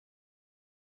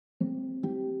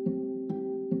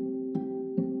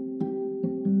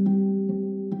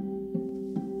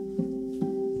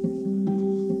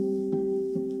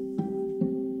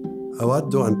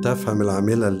أود أن تفهم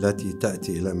العاملة التي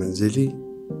تأتي إلى منزلي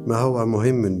ما هو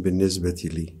مهم بالنسبة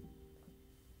لي.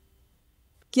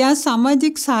 क्या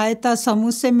सामाजिक सहायता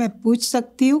समूह से मैं पूछ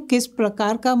सकती हूँ किस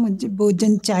प्रकार का मुझे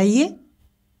भोजन चाहिए?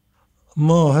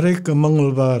 म हरेक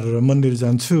मङ्गलबार मन्दिर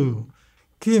जान्छु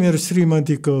के मेरो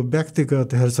श्रीमतीको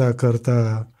व्यक्तिगत हेरचाहकर्ता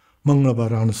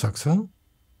मङ्गलबार आउन सक्छ?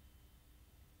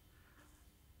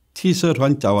 去社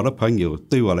团找我的朋友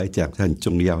对我来讲是很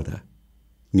重要的，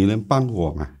你能帮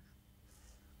我吗？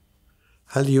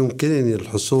 هل يمكنني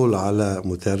الحصول على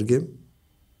مترجم؟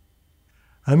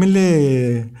 हामीले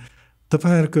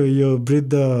तपाईहरुको यो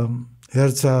वृद्ध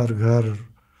हेरचाह घर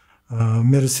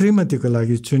मेरो श्रीमतीको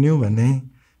लागि चुन्यौं भने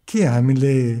के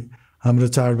हामीले हाम्रो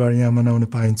चाडबाड यहाँ मनाउन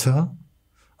पाइन्छ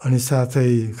अनि साथै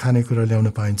खानेकुरा ल्याउन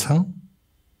पाइन्छ?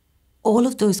 All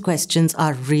of those questions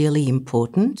are really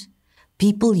important.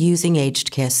 People using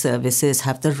aged care services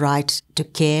have the right to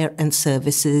care and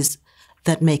services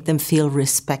that make them feel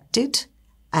respected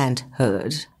and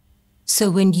heard. So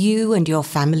when you and your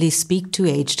family speak to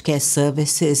aged care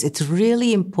services, it's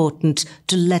really important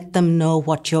to let them know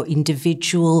what your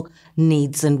individual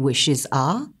needs and wishes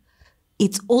are.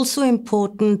 It's also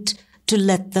important to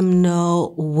let them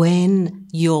know when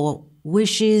your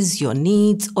wishes, your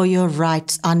needs, or your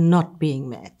rights are not being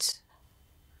met.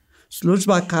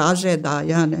 Služba kaže da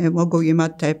ja ne mogu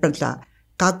imati prda.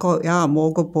 Kako ja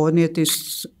mogu podnijeti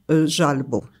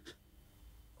žalbu?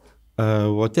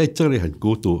 我在这里很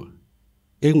孤独，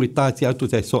因为大家都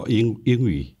在说英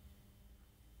语。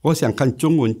我想看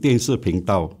中文电视频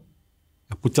道，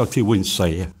不知道去问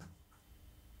谁呀。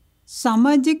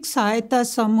 सामाजिक सहायता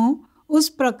समूह उस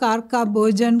प्रकार का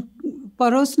भोजन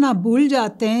परोसना भूल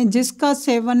जाते हैं जिसका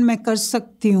सेवन मैं कर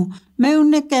सकती हूँ। मैं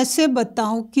उन्हें कैसे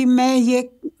बताऊँ कि मैं ये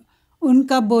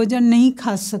उनका भोजन नहीं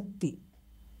खा सकती?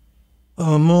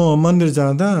 म मन्दिर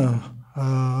जाँदा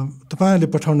तपाईले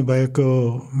पठाउनु भएको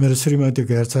मेरो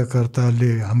श्रीमतीको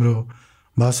हेरचाहकर्ताले हाम्रो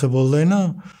भाषा बोल्दैन।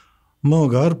 म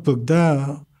घर पुग्दा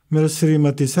मेरो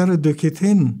श्रीमती साह्रै दुखी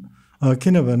थिइन्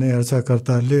किनभने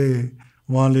हेरचाहकर्ताले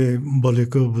उहाँले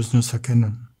बोलेको बुझ्न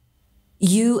सकेनन्।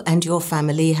 You and your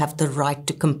family have the right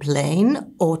to complain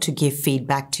or to give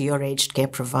feedback to your aged care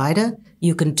provider.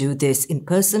 You can do this in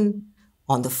person,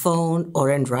 on the phone,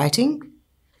 or in writing.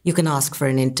 You can ask for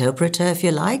an interpreter if you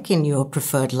like in your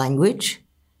preferred language.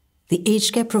 The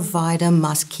aged care provider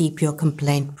must keep your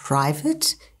complaint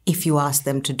private if you ask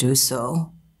them to do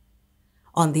so.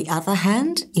 On the other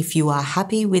hand, if you are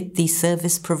happy with the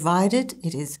service provided,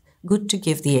 it is good to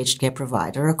give the aged care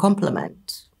provider a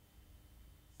compliment.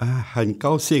 很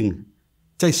高兴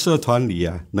在社团里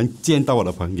能见到我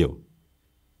的朋友，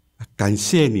感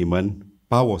谢你们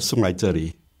把我送来这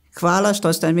里。 Hvala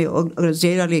što ste mi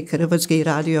organizirali hrvatski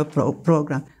radio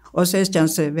program. Osjećam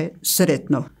se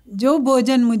sretno. जो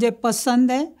भोजन मुझे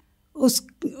पसंद है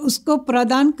उसको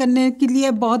प्रदान करने के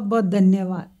लिए बहुत-बहुत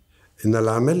धन्यवाद। إن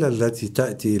العاملة التي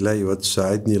تأتي إلي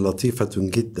وتساعدني لطيفة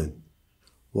جدا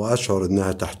وأشعر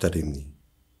أنها تحترمني.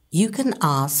 You can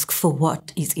ask for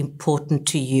what is important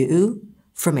to you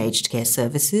from aged care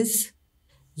services.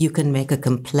 You can make a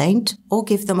complaint or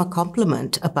give them a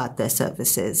compliment about their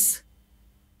services.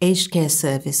 Aged care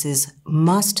services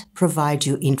must provide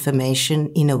you information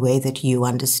in a way that you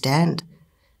understand.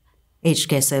 Aged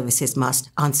care services must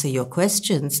answer your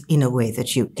questions in a way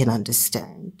that you can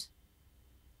understand.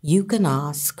 You can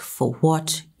ask for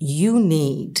what you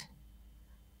need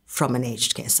from an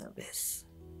aged care service.